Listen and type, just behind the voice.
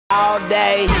All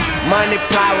day, money,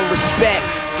 power, respect,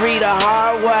 3 the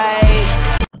hard way.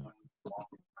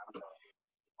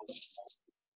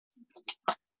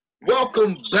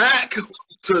 Welcome back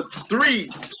to 3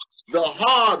 the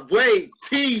hard way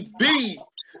TV,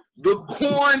 the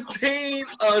quarantine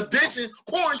edition.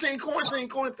 Quarantine.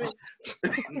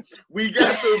 We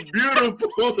got the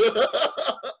beautiful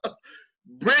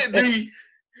Brittany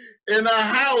in her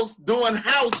house doing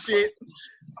house shit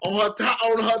on her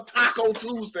Taco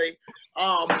Tuesday.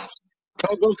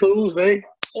 Taco Tuesday.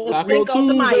 Taco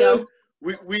Tuesday.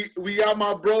 We got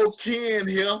my bro Ken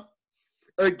here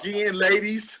again,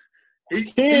 ladies.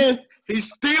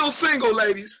 He's still single,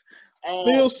 ladies.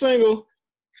 Still single.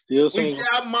 We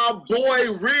got my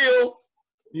boy Real.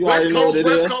 West Coast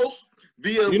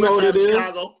via you know West what it is.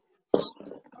 Chicago.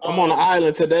 I'm on the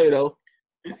island today though.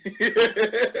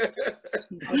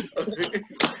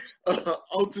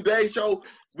 On today's show,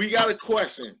 we got a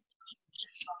question.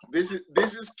 This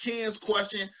is Ken's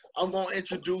question. I'm gonna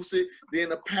introduce it. Then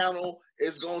the panel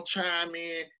is gonna chime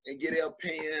in and get their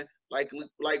opinion, like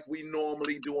we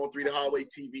normally do on 3 the Hard Way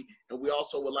TV. And we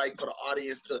also would like for the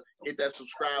audience to hit that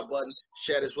subscribe button,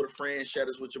 share this with a friend, share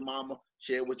this with your mama,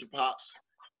 share it with your pops,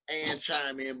 and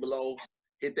chime in below.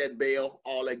 Hit that bell,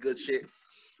 all that good shit.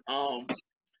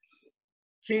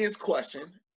 Ken's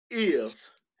question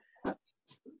is,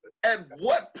 at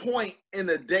what point in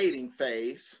the dating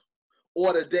phase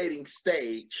or the dating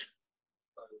stage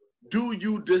do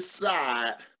you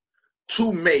decide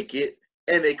to make it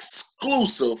an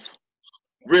exclusive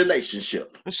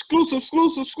relationship? Exclusive.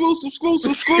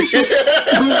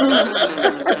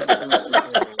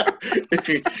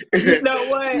 You know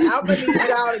what? I'm gonna need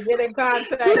y'all to get in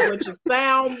contact with your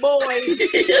sound boy.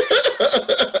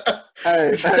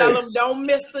 Hey, Tell them don't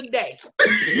miss a day.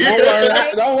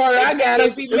 Don't worry, I got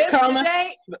us. It's coming.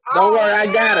 Don't worry, I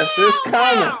got us. It's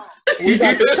coming. We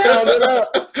got to sound it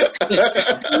up.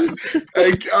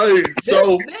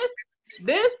 So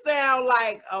this sound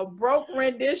like a broke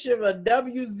rendition of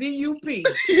WZUP.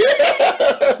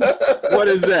 What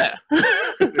is that?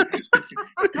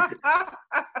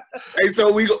 Hey,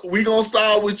 so we gonna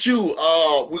start with you.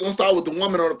 We're gonna start with the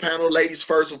woman on the panel, ladies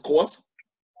first, of course.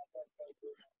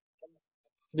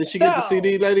 Did she get the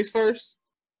CD, ladies first?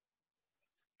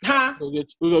 Huh? We're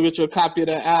gonna get you a copy of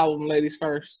that album, ladies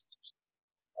first.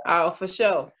 Oh, for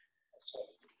sure.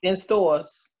 In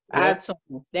stores,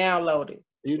 iTunes, download it.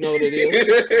 You know what it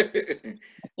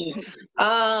is.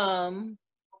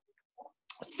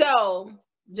 So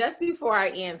just before I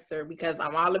answer, because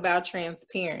I'm all about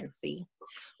transparency.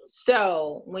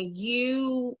 So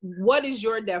what is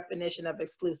your definition of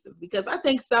exclusive? Because I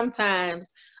think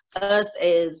sometimes us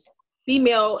as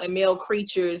female and male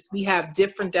creatures, we have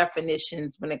different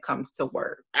definitions when it comes to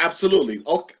words. Absolutely.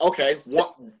 Okay.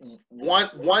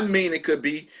 One meaning could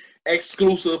be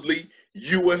exclusively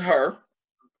you and her,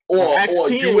 or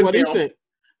Ken, you and what do him. you think?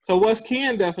 So what's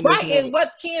Ken's definition? Right, and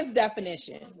what's Ken's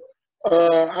definition?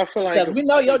 I feel like we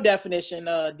know your definition,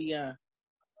 Dion.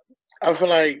 I feel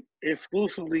like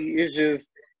exclusively is just,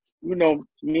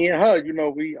 me and her.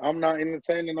 I'm not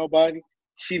entertaining nobody.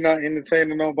 She not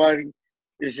entertaining nobody.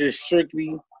 It's just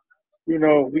strictly, we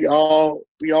all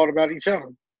about each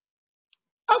other.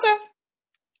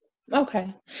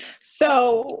 Okay.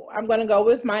 So I'm gonna go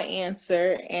with my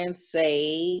answer and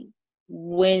say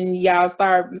when y'all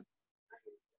start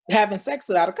having sex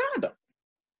without a condom.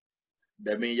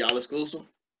 That mean y'all exclusive?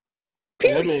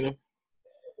 Period.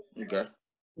 Okay.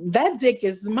 That dick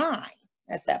is mine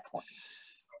at that point.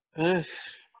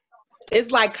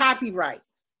 It's like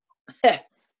copyrights.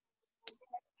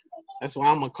 That's why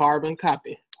I'm a carbon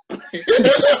copy.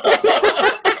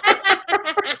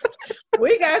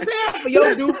 We got time for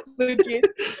your duplicate.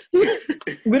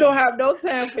 We don't have no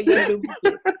time for your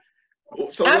duplicate.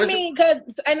 So and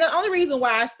the only reason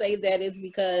why I say that is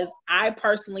because I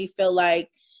personally feel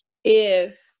like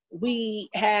if we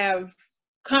have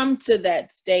come to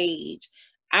that stage,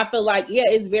 I feel like,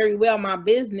 it's very well my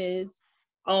business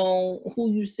on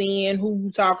who you seeing, who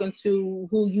you talking to,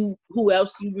 who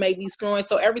else you may be screwing.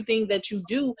 So everything that you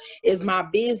do is my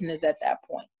business at that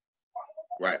point.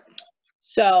 Right.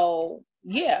 So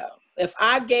if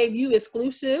I gave you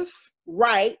exclusive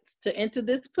rights to enter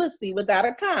this pussy without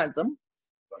a condom,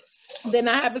 then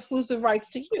I have exclusive rights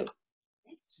to you.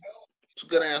 It's a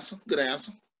good answer. Good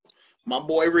answer. My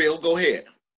boy Real, go ahead.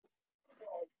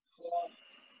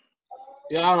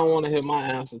 Y'all don't want to hear my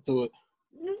answer to it.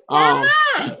 Why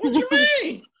not? What you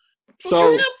mean?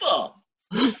 So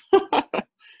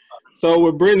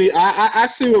with Brittany, I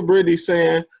see what Brittany's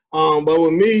saying. But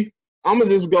with me, I'm gonna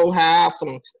just go how I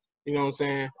function. You know what I'm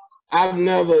saying? I've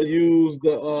never used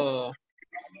the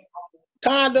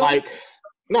Condom. Like,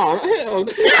 no, hell.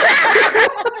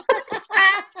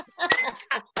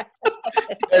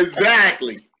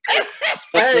 Exactly.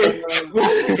 Hey,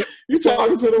 you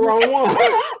talking to the wrong one.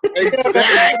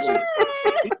 Exactly.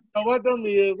 What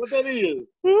that is?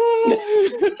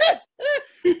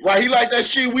 Right, he like that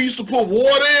shit we used to put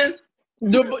water in.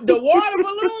 The water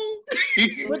balloon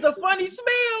with the funny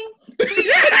smell.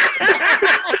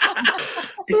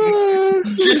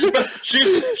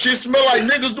 she smell like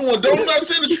niggas doing donuts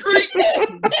in the street.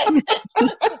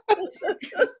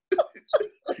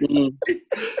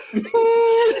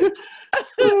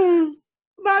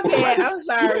 My bad. I'm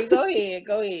sorry.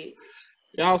 Go ahead.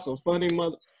 Y'all some funny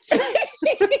mother.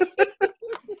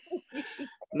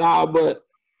 Nah, but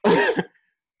I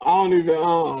don't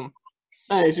even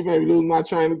hey, she made me lose my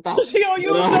train of thought. She don't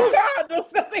use no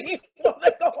condoms because he want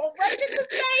to go right into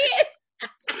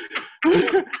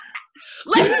saying.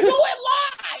 Let's do it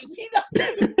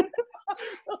live.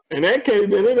 In that case,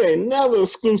 then it ain't never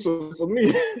exclusive for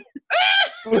me.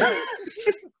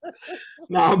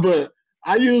 Nah, but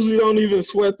I usually don't even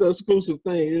sweat the exclusive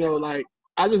thing. You know, like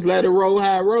I just let it roll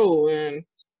how it roll, and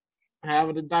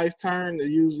having the dice turn, it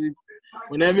usually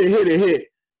whenever it hit.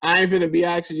 I ain't gonna be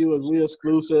asking you if we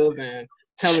exclusive and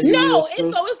telling you. No,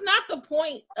 so it's not the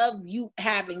point of you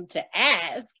having to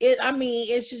ask.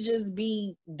 It should just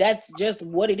be that's just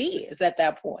what it is at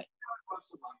that point.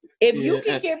 If you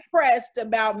can get pressed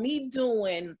about me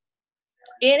doing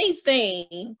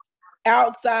anything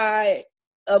outside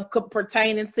of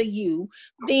pertaining to you,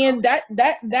 then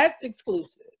that's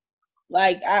exclusive.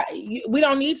 Like we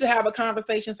don't need to have a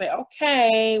conversation. Say,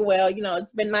 okay, well,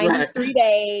 it's been 93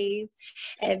 days,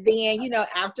 and then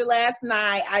after last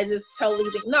night, I just totally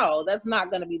think no, that's not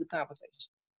going to be the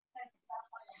conversation.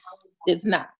 It's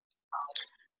not.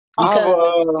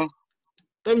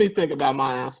 Let me think about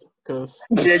my answer, cause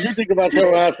yeah, you think about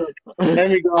your answer. Let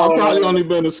me go. I've probably only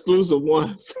been exclusive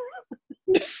once.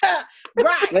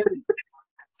 Right.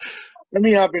 Let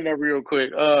me hop in there real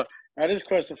quick. Now this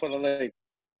question for the lady.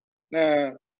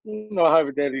 Now,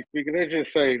 hypothetically speaking, let's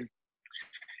just say,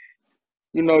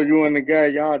 you and the guy,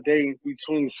 y'all dating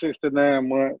between 6 to 9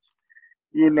 months,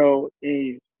 and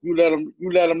you let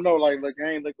them know, like, look,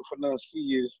 I ain't looking for nothing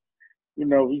serious.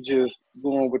 We just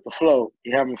going with the flow.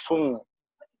 You having fun.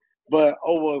 But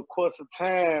over the course of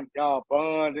time, y'all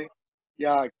bonding,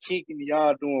 y'all kicking,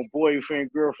 y'all doing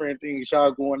boyfriend, girlfriend things,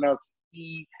 y'all going out to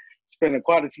eat, spending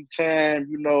quality time,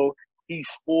 he's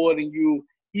spoiling you.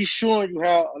 He's showing you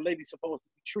how a lady's supposed to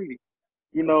be treated.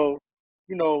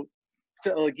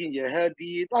 Getting your hair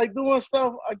did, like doing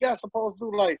stuff I got supposed to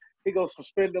do, like he goes for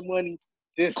spending money,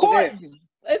 this courting.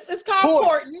 It's called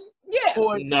courting. Yeah.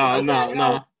 Courting. No.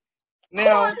 Now,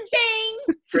 courting.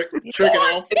 Tricking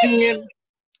off.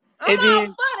 And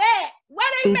then why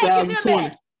they making them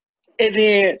that? And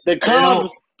then the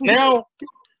condoms. Now,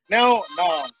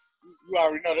 you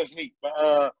already know that's me.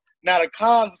 But now the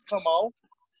condoms come off.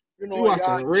 You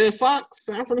watching Red Fox,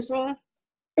 Sanford and Son?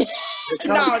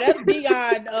 No, that's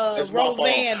beyond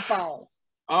Roseanne phone.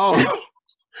 Oh.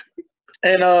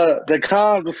 And the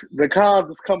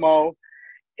condoms come off,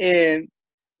 and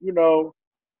the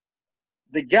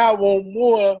guy want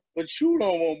more, but you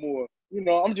don't want more.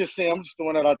 I'm just saying, I'm just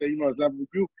throwing that out there. Example,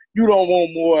 you don't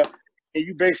want more, and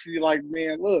you basically like,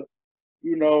 man, look,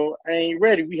 I ain't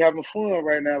ready. We having fun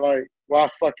right now. Like, why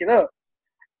fuck it up?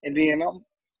 And then I'm,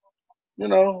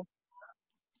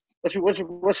 what's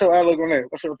your outlook on that?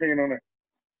 What's your opinion on that?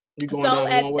 So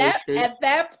at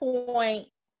that point,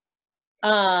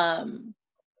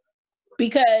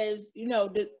 because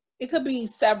it could be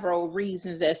several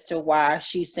reasons as to why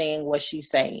she's saying what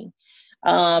she's saying.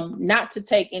 Not to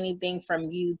take anything from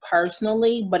you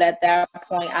personally, but at that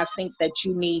point, I think that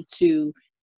you need to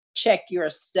check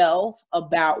yourself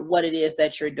about what it is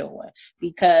that you're doing,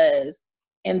 because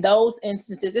in those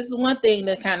instances, this is one thing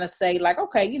to kind of say, like,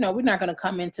 okay, we're not going to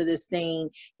come into this thing,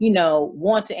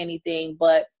 wanting anything,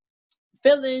 but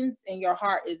feelings in your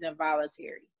heart is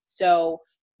involuntary. So,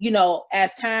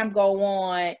 as time go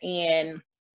on, and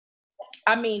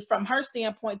from her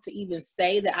standpoint, to even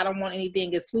say that I don't want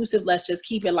anything exclusive, let's just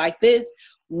keep it like this.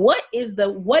 What is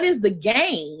the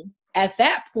gain at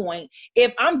that point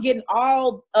if I'm getting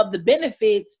all of the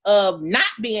benefits of not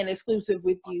being exclusive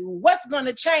with you? What's going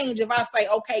to change if I say,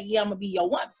 okay, yeah, I'm going to be your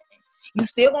woman? You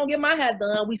still going to get my hair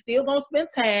done. We still going to spend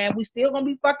time. We still going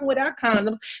to be fucking without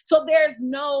condoms. So there's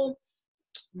no,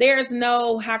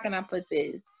 how can I put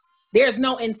this? There's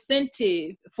no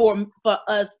incentive for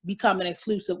us becoming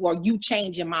exclusive or you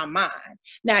changing my mind.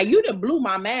 Now, you done blew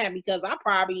my mind, because I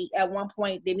probably at one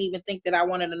point didn't even think that I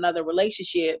wanted another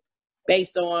relationship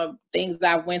based on things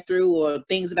I went through or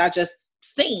things that I just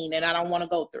seen and I don't want to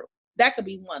go through. That could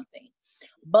be one thing.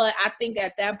 But I think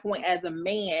at that point, as a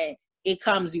man, it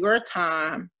comes your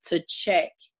time to check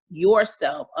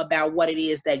yourself about what it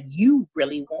is that you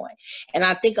really want. And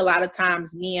I think a lot of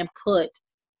times men put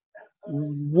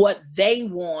what they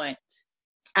want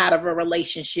out of a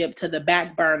relationship to the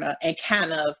back burner and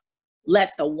kind of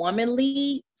let the woman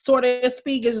lead, sort of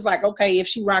speak. It's just like, okay, if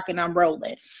she rocking, I'm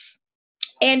rolling.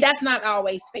 And that's not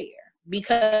always fair.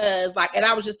 Because like, and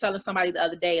I was just telling somebody the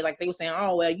other day, like they were saying,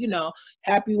 oh, well, you know,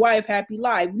 happy wife, happy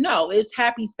life. No, it's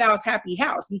happy spouse, happy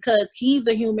house, because he's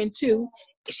a human too.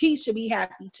 He should be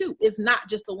happy too. It's not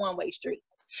just a one-way street.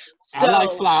 So, I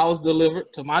like flowers delivered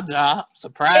to my job.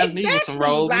 Surprise me with some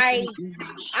roses. Like,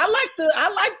 I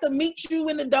like to meet you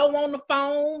in the door on the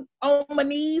phone, on my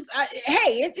knees.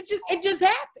 It just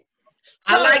happened.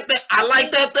 So, I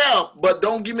like that there, but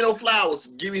don't give me no flowers.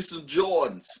 Give me some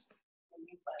Jordans.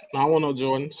 I don't want no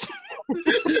Jordans.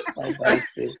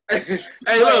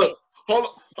 Hey, look, hold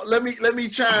on. Let me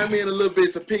chime in a little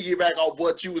bit to piggyback off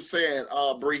what you were saying,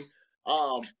 Bree.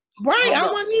 Right, I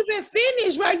wasn't even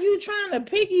finished. Why you trying to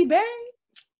piggyback?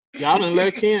 Y'all didn't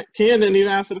let Ken didn't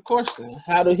even answer the question.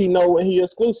 How did he know when he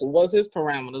exclusive? What's his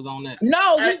parameters on that?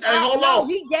 No, hold on.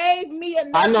 He gave me a.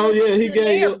 I know, yeah, he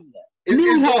gave you.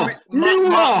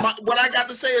 What I got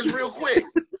to say is real quick.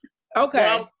 Okay.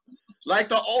 Well, like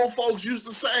the old folks used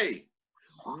to say,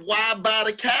 why buy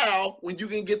the cow when you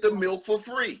can get the milk for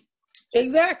free?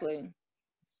 Exactly.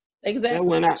 That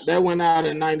went out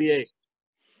in '98.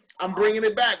 I'm bringing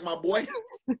it back, my boy.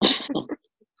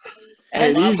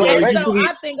 And so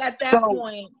I think at that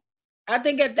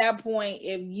point,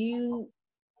 if you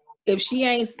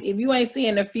ain't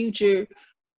seeing the future,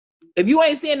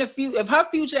 if her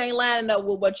future ain't lining up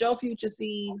with what your future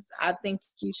sees, I think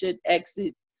you should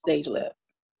exit stage left.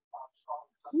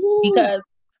 Because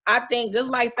I think,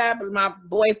 just like Fabulous, my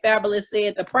boy Fabulous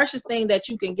said, the precious thing that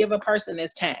you can give a person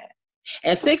is time.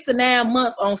 And 6 to 9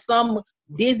 months on some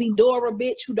Dizzy Dora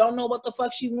bitch who don't know what the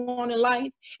fuck she want in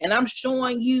life, and I'm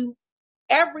showing you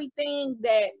everything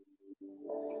that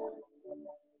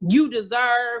you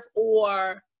deserve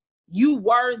or you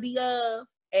worthy of,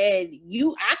 and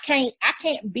I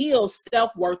can't build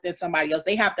self-worth in somebody else.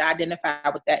 They have to identify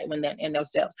with that in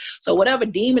themselves. So whatever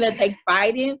demon that they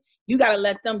fighting, you got to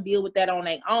let them deal with that on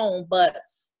their own. But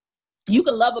you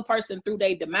can love a person through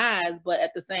their demise, but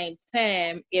at the same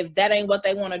time, if that ain't what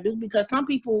they want to do, because some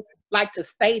people like to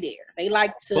stay there. They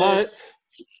like to.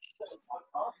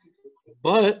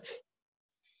 But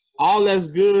all that's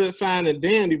good, fine, and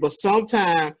dandy. But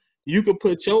sometimes you could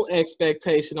put your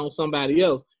expectation on somebody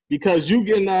else because you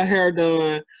getting her hair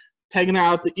done, taking her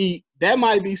out to eat. That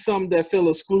might be something that feel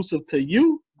exclusive to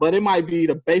you, but it might be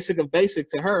the basic of basic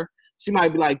to her. She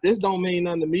might be like, this don't mean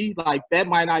nothing to me. Like, that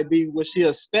might not be what she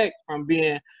expect from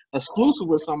being exclusive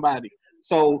with somebody.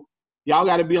 So y'all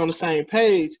got to be on the same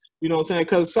page, you know what I'm saying?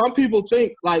 Because some people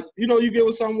think, like, you know, you get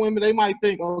with some women, they might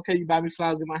think, oh, okay, you buy me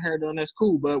flowers, get my hair done, that's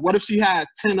cool. But what if she had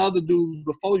 10 other dudes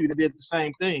before you that did the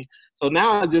same thing? So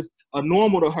now it's just a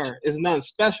normal to her. It's nothing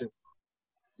special.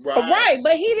 Right,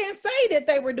 but he didn't say that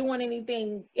they were doing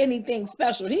anything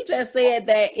special. He just said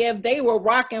that if they were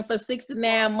rocking for 6 to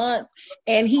 9 months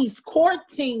and he's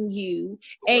courting you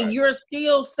and you're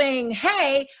still saying,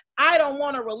 hey, I don't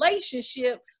want a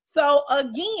relationship. So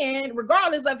again,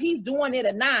 regardless of he's doing it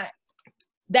or not,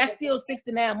 that's still 6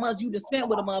 to 9 months you just spent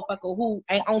with a motherfucker who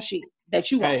ain't on shit that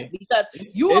you want, because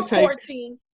you're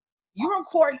courting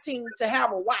to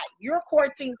have a wife. You're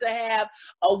courting to have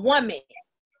a woman.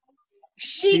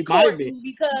 She court me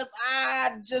because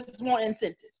I just want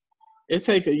incentives. It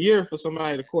take a year for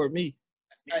somebody to court me.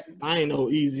 I ain't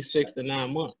no easy 6 to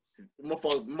 9 months.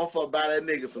 Motherfucker buy that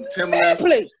nigga some Timberlands.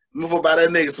 Motherfucker buy that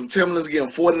nigga some Timberlands, give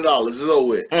him $40. It's over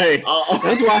with. Hey,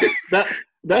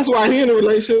 that's why he in a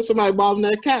relationship. Somebody bought him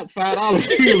that cap, $5.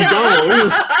 He was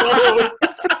gone.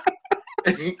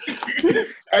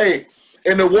 Hey,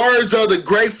 in the words of the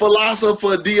great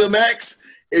philosopher DMX,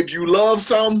 if you love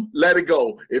something, let it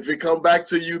go. If it come back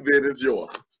to you, then it's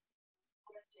yours.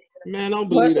 Man, I don't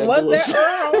believe that. What's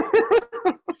that,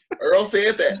 Earl? Earl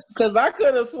said that. Because I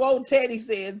could have sworn Teddy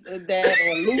said that,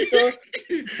 or Luther.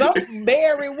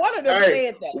 Barry, one of them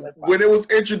said that. When it was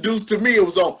introduced to me, it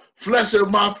was on flesh of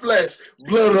my flesh,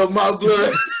 blood of my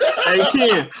blood. Hey,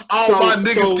 Ken. All my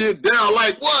niggas get down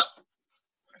like what?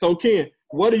 So, Ken,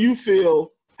 what do you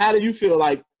feel? How do you feel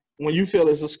like when you feel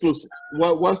it's exclusive?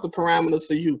 What's the parameters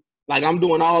for you? Like, I'm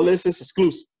doing all this, it's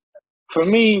exclusive. For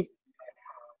me,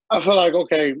 I feel like,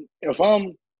 okay, if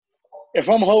I'm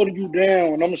holding you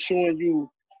down and I'm showing you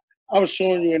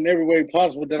in every way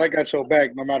possible that I got your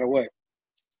back no matter what.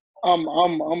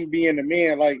 I'm being the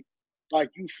man. Like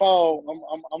you fall,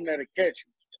 I'm there to catch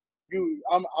you.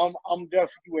 I'm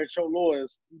definitely you at your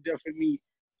lowest. You definitely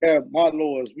have my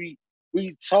lowest. We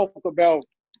talk about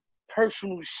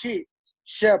personal shit,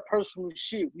 share personal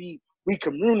shit. We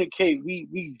communicate.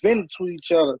 We vent to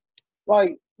each other.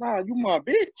 Like, nah, you my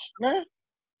bitch, man.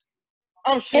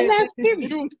 I'm And sharing that's things with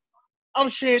period. you. I'm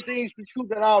sharing things with you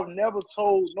that I've never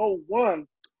told no one,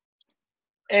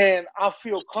 and I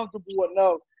feel comfortable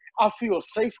enough. I feel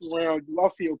safe around you. I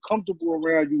feel comfortable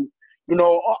around you. You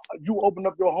know, you open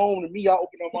up your home to me. I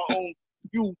open up my home.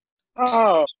 You,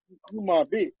 you my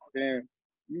bitch, man.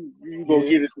 You go Yeah.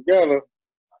 get it together.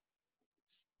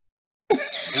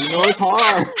 You know it's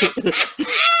hard.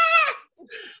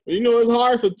 You know it's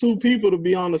hard for two people to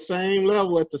be on the same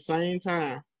level at the same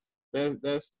time.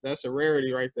 That's a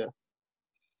rarity right there.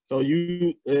 So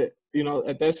you know,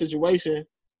 at that situation,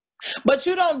 But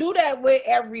you don't do that with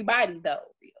everybody though.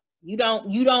 You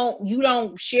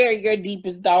don't share your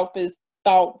deepest, darkest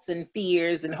thoughts and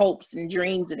fears and hopes and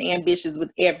dreams and ambitions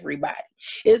with everybody.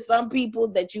 It's some people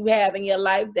that you have in your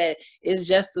life that is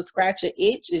just to scratch an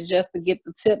itch, is just to get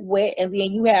the tip wet, and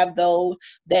then you have those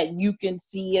that you can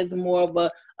see as more of a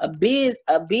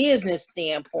business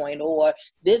standpoint, or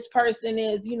this person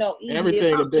is, you know, easy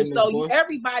everything to a business, so boy.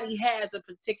 everybody has a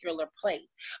particular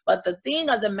place. But the thing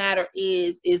of the matter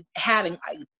is having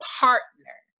a partner.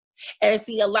 And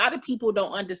see, a lot of people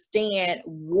don't understand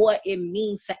what it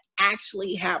means to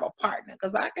actually have a partner.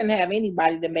 Because I can have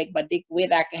anybody to make my dick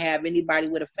wet. I can have anybody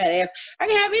with a fat ass. I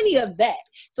can have any of that.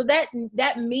 So that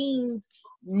means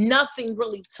nothing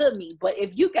really to me. But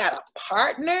if you got a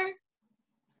partner,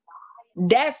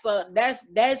 that's on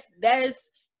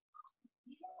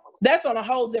a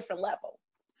whole different level.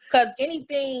 Because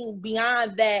anything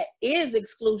beyond that is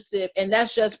exclusive, and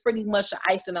that's just pretty much the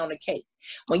icing on the cake.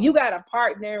 When you got a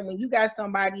partner, when you got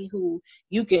somebody who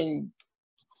you can,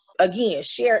 again,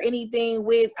 share anything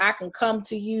with, I can come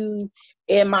to you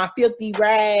in my filthy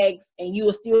rags, and you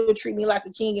will still treat me like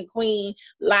a king and queen.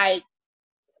 Like,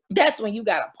 that's when you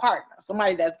got a partner,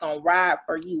 somebody that's gonna ride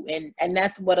for you, and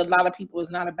that's what a lot of people is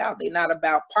not about. They're not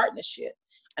about partnership,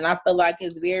 and I feel like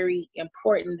it's very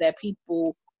important that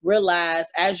people realize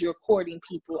as you're courting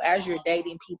people, as you're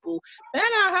dating people,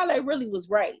 find out how they really was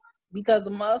raised. Because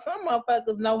some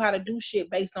motherfuckers know how to do shit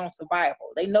based on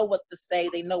survival. They know what to say,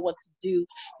 they know what to do,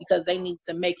 because they need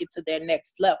to make it to their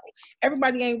next level.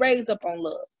 Everybody ain't raised up on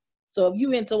love. So if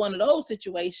you into one of those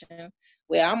situations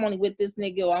where I'm only with this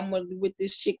nigga or I'm only with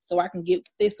this chick so I can get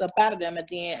this up out of them, and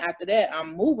then after that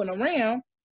I'm moving around,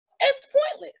 it's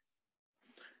pointless.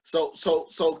 So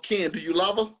Ken, do you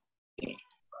love her?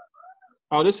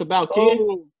 Oh, this about Ken?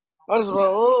 Oh, I was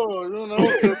about, you know,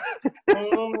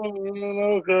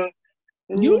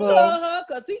 You love her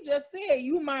because he just said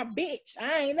you my bitch.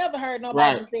 I ain't never heard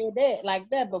nobody say that like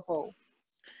that before.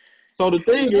 So the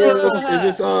thing is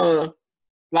it's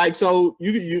like, so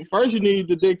you first you need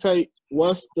to dictate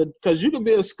what's the, because you can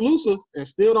be exclusive and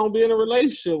still don't be in a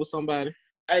relationship with somebody.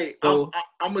 Hey, so,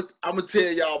 I'm gonna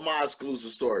tell y'all my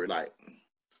exclusive story. Like,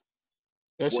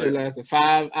 that shit lasted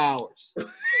 5 hours.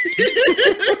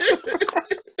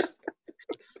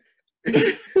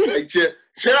 Hey, chill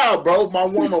out, bro. My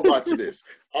woman watching this.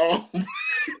 It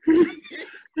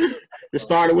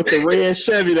started with the red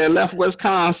Chevy that left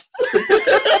Wisconsin.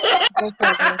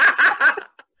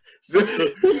 So,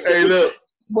 hey, look.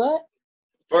 What?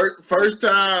 First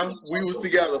time we was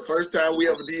together. First time we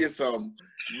ever did something.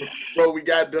 Bro, we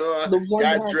got done,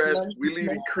 got dressed, we leave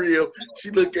the crib.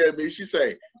 She looked at me, she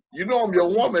say, "You know I'm your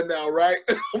woman now, right?"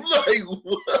 I'm like,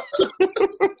 "What?"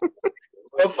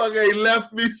 Motherfucker ain't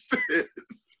left me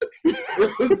since.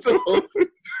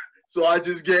 so I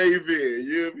just gave in,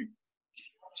 you hear me?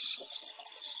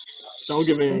 Don't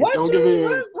give in. Don't give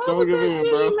in. Don't give in,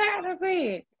 bro.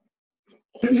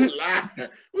 Lie.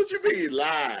 What you mean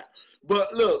lie?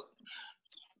 But look,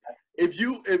 if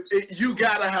you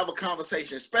gotta have a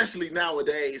conversation, especially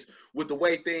nowadays with the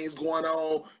way things going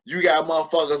on. You got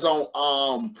motherfuckers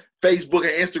on Facebook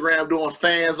and Instagram doing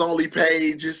fans only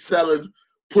pages, selling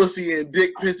pussy and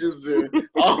dick pictures and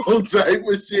all type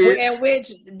of shit. And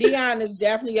which Dion is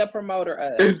definitely a promoter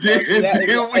of.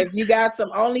 If you got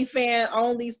some OnlyFans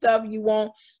only stuff, you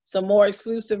want some more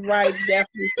exclusive rights,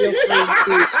 definitely feel free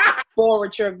to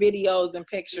forward your videos and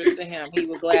pictures to him. He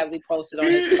will gladly post it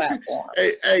on his platform.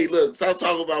 Hey, look, stop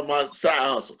talking about my side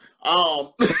hustle.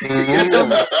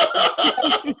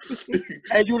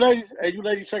 Hey, you ladies,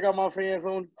 check out my fans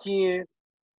on Ken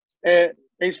at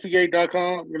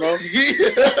HPA.com, you know.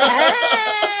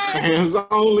 Fans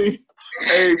only.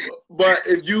 Hey, but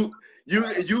if you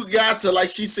got to, like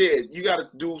she said, you got to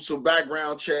do some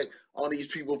background check on these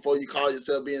people before you call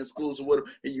yourself being exclusive with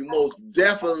them. And you most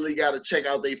definitely got to check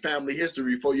out their family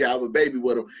history before you have a baby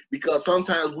with them. Because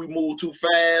sometimes we move too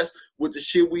fast with the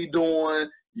shit we doing.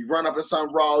 You run up in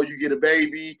something raw, you get a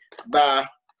baby by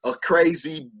a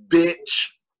crazy bitch.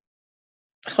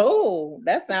 Oh,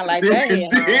 that sounds like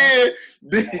that.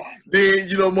 Then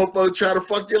you know, motherfucker try to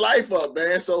fuck your life up,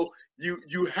 man. So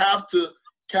you have to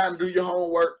kind of do your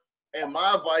homework. And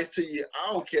my advice to you,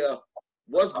 I don't care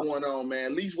what's going on, man.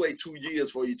 At least wait 2 years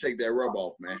before you take that rub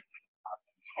off, man.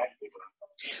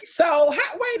 So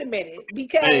wait a minute,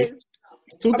 because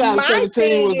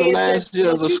 2017 was the last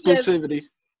year's exclusivity.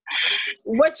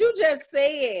 What you just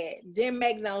said didn't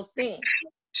make no sense.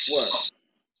 What?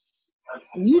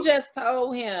 You just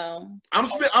told him. I'm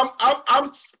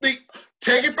speak.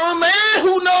 Take it from a man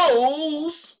who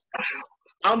knows.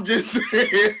 I'm just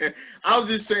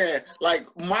saying, like,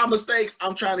 my mistakes,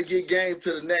 I'm trying to get game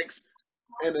to the next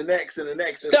and the next and the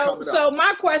next. So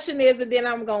my question is, and then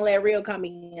I'm gonna let Real come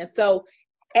in. So,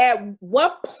 at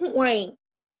what point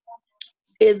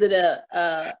is it is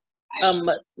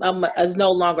no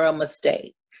longer a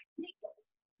mistake?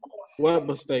 What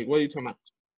mistake? What are you talking about?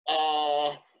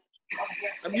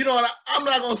 You know what? I'm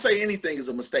not gonna say anything is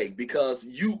a mistake, because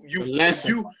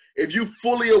if you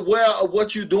fully aware of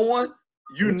what you're doing,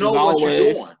 you know what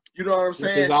you're doing. You know what I'm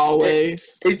saying? Which is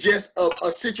always. It's just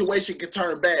a situation can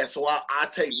turn bad, so I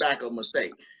take back a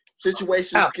mistake.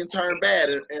 Situations can turn bad.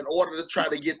 In order to try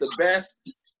to get the best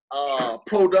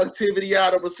productivity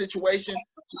out of a situation,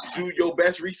 do your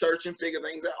best research and figure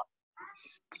things out.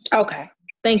 Okay.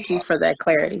 Thank you for that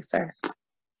clarity, sir.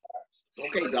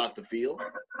 Okay, Dr. Phil.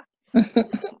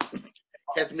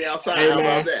 Catch me outside. Hey, how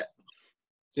about that?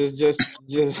 Just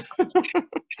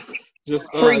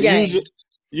free game.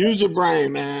 Use your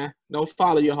brain, man. Don't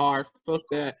follow your heart. Fuck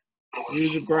that.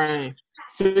 Use your brain.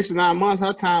 6 to 9 months,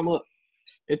 her time up.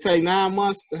 It take 9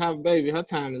 months to have a baby. Her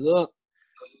time is up.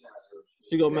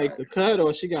 She gonna make the cut,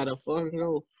 or she gotta fucking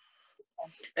go.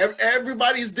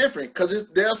 Everybody's different, because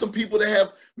there are some people that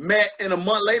have met and a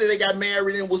month later they got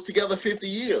married and was together 50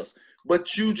 years.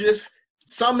 But you just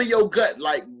summon your gut.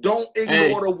 Like, don't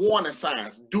ignore the warning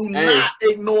signs. Do not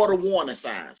ignore the warning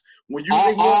signs. When you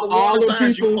ignore the warning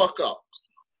signs, you fuck up.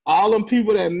 All them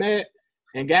people that met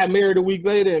and got married a week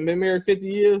later and been married 50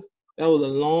 years, that was a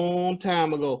long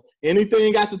time ago.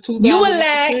 Anything got to 2000. You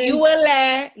will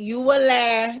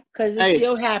lie, because it's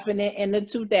still happening in the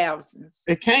 2000s.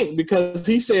 It can't, because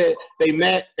he said they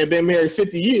met and been married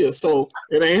 50 years, so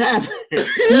it ain't happening. No,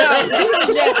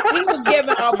 he was giving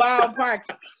a ballpark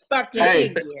fucking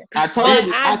figure. I told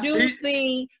you. I do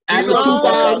see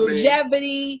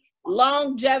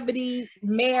longevity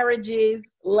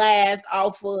marriages last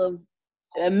off of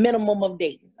a minimum of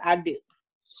dating. I do.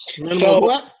 Minimum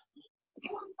what?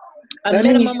 A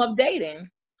minimum of dating.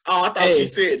 Oh, I thought she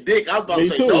said dick. I was about to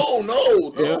say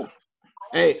no. Yeah.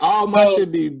 Hey, all my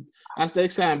shit be, they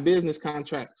sign business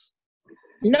contracts.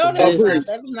 No, that's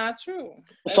not true.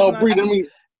 So Bree, let me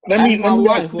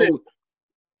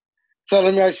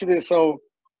ask you this. So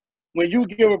when you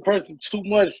give a person too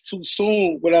much too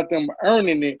soon without them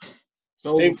earning it, it's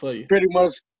over for you. Pretty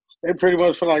much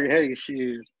feel like, hey, I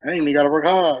ain't even gotta work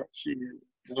hard. Is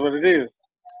what it is.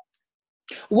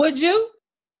 Would you?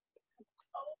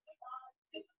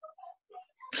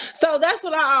 So that's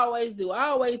what I always do. I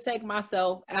always take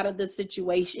myself out of the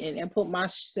situation and put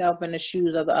myself in the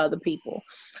shoes of the other people.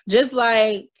 Just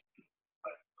like,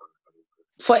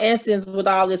 for instance, with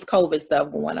all this COVID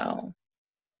stuff going on,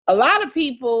 a lot of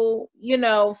people,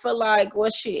 feel like,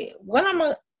 well, shit, what I'm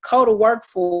going to go to work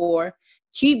for,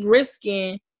 keep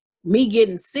risking me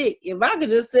getting sick, if I could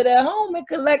just sit at home and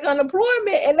collect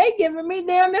unemployment and they giving me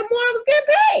damn near more I was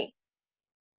getting paid.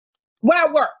 Why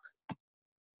work?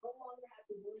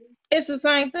 It's the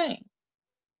same thing.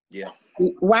 Yeah.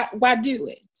 Why do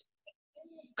it?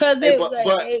 Because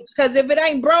if it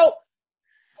ain't broke,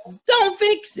 don't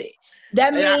fix it.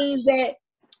 That means that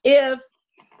if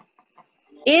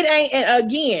it ain't, and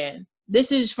again,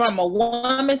 this is from a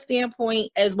woman's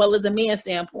standpoint as well as a man's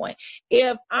standpoint.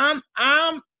 If I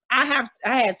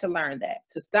had to learn that,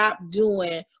 to stop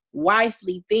doing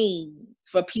wifely things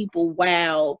for people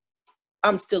while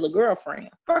I'm still a girlfriend.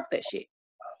 Fuck that shit.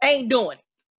 Ain't doing it.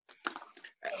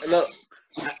 Look,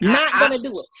 not gonna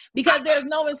do it, because there's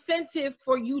no incentive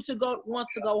for you to want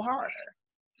to go harder,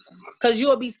 because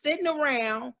you'll be sitting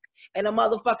around in a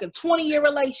motherfucking 20-year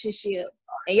relationship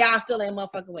and y'all still ain't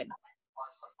motherfucking with me.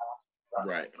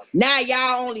 Right now,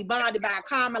 y'all only bonded by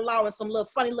common law and some little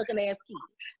funny looking ass kids.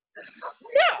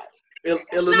 No,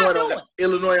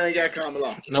 Illinois ain't got common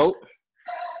law. Nope.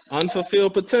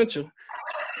 Unfulfilled potential.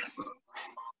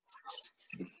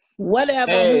 Whatever,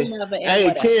 Hey, whomever, and hey,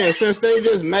 whatever. Ken, since they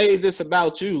just made this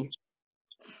about you.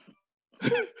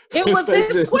 It since was they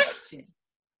his just- question.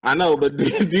 I know, but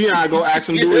Dion go ask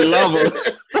him, do he love her?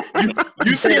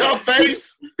 You see her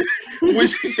face? When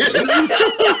she-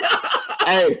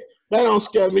 Hey, that don't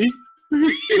scare me.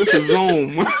 This is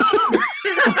Zoom.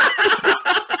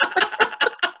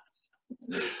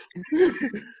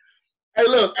 Hey,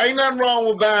 look, ain't nothing wrong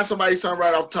with buying somebody something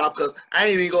right off top, because I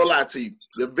ain't even gonna lie to you.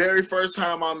 The very first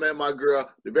time I met my girl,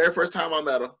 the very first time I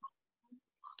met her,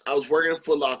 I was working at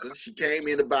Foot Locker. She came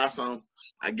in to buy something.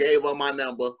 I gave her my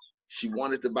number. She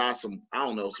wanted to buy some, I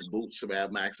don't know, some boots, some Air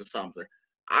Max or something.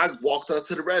 I walked her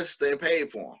to the register and paid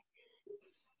for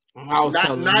them. I was Not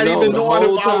telling him even the knowing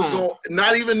whole if I was time. going,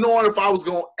 not even knowing if I was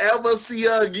gonna ever see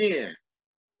her again.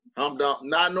 I'm done.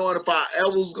 Not knowing if I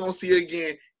ever was gonna see her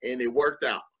again, and it worked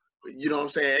out. You know what I'm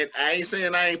saying? I ain't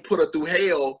saying I ain't put her through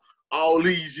hell all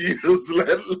these years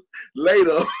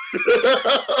later,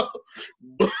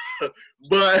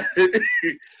 but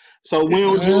So when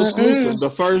was you exclusive?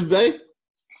 The first day,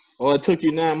 or it took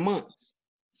you 9 months?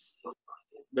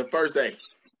 the first day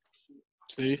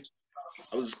See,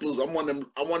 I was exclusive. I'm one of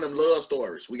them love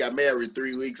stories. We got married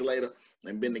 3 weeks later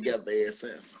and been together ever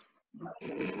since.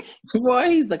 Boy,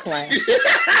 he's a clown.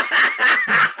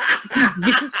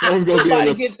 that's gonna be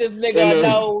Somebody get this nigga a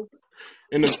nose.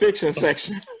 in the fiction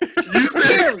section. You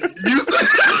said,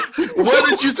 what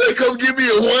did you say? Come give me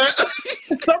a what?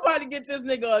 Somebody get this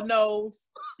nigga a nose.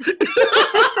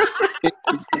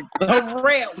 A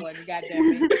red one,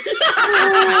 goddamn it.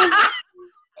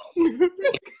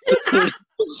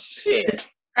 Shit.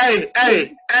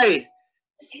 Hey.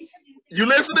 You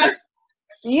listening?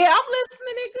 Yeah, I'm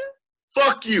listening, nigga.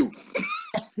 Fuck you.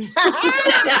 You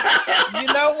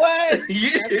know what?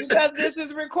 Yeah. That's because this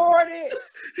is recorded.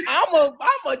 I'ma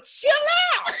chill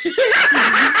out.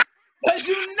 Cause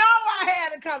you know I had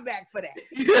to come back for that.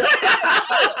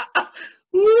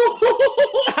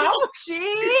 I'ma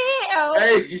chill.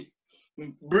 Hey,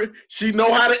 she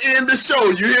know how to end the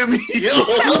show. You hear me? Yeah.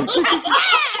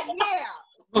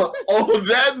 On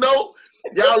that note,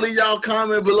 y'all leave y'all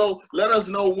comment below. Let us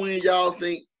know when y'all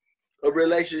think a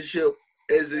relationship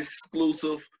is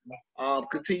exclusive.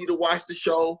 Continue to watch the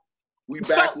show. We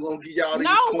back. We're gonna give y'all these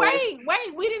coins. Wait.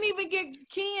 We didn't even get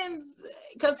Ken's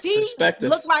because he Perspective.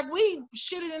 looked like we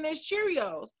shitted in his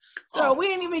Cheerios. So we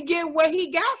didn't even get what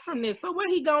he got from this. So what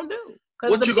he gonna do?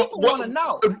 Because the people want to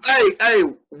know. Hey,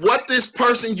 what this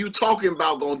person you talking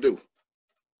about gonna do?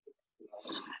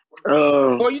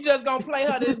 Or you just gonna play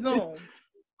her this Zoom?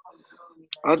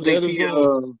 I think he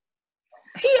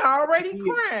He already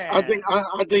crying. I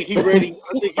think he ready.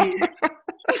 I think he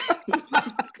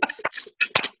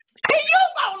You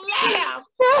gonna laugh?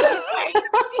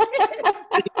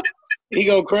 he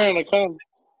gonna cry in the comment.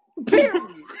 Period.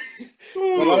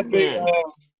 But I think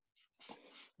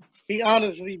he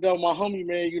honestly though, my homie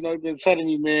man, you know, he been telling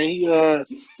me, man, he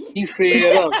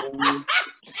fed up. Man.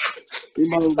 You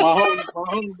know, my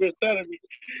homie been telling me.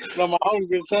 My homie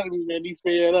been telling me, man, he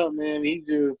fed up, man. He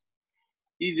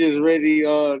just ready.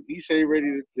 He say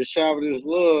ready to shower this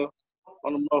love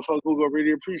on the motherfucker who gonna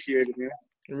really appreciate it, man.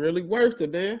 It really worth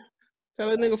it, man. Tell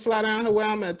that nigga fly down here where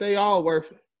I'm at. They all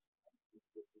worth it.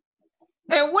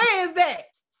 And where is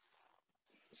that?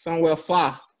 Somewhere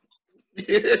far.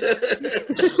 They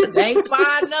ain't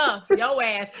far enough. Your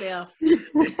ass there.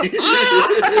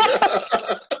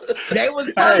 They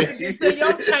was perfect until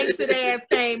your tainted ass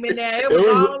came in there. It was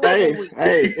all over with.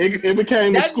 It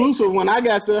became exclusive when I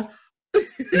got there.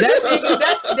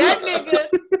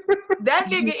 That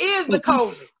nigga is the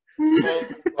COVID. Oh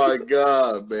my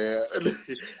God, man.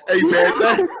 Hey, man,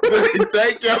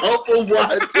 thank y'all for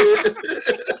watching.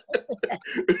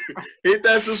 Hit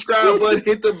that subscribe button,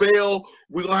 hit the bell.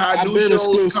 We're going to have new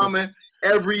shows coming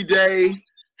every day.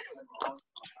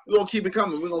 We're going to keep it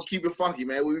coming. We're going to keep it funky,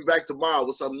 man. We'll be back tomorrow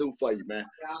with something new for you, man.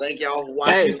 Thank y'all for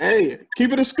watching. Hey,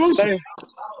 keep it exclusive.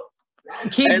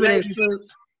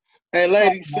 Hey,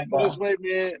 ladies, simple this way,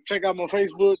 man. Check out my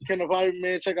Facebook, Kenneth Ivy,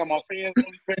 man. Check out my fans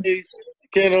page,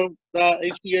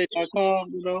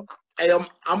 Kenneth.hpa.com, you know. Hey, I'm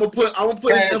gonna put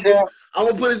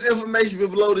his information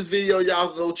below this video.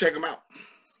 Y'all go check him out.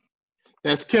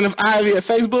 That's Kenneth Ivy at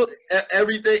Facebook.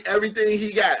 Everything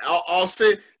he got. I'll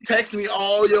send. Text me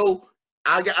all your.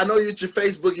 I know what your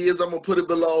Facebook is. I'm gonna put it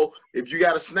below. If you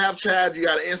got a Snapchat, if you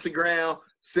got an Instagram,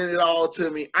 send it all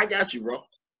to me. I got you, bro.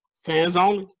 Fans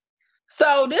only.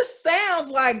 So this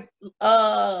sounds like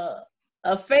a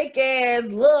fake ass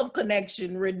love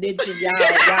connection rendition. Y'all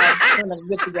gonna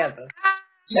get together.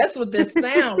 That's what this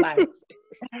sound like.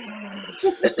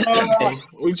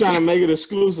 We trying to make it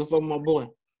exclusive for my boy.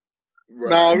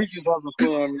 Nah, we just having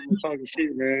fun, man. Talking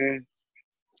shit, man.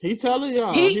 He telling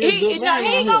y'all. He a good man ain't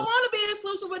out gonna here. want to be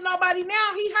exclusive with nobody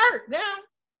now. He hurt now.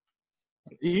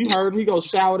 You heard him. He go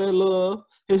shower that love.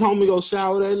 His homie go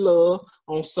shower that love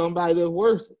on somebody that's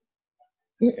worth it.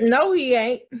 No, he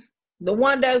ain't. The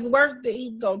one that's worth it,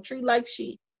 he gonna treat like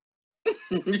shit.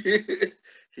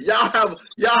 Y'all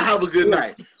have a good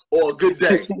night or a good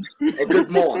day, a good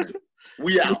morning.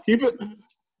 We out. Keep it.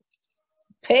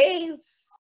 Peace.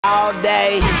 All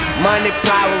day, money,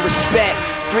 power, respect,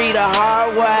 3 the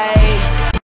hard way.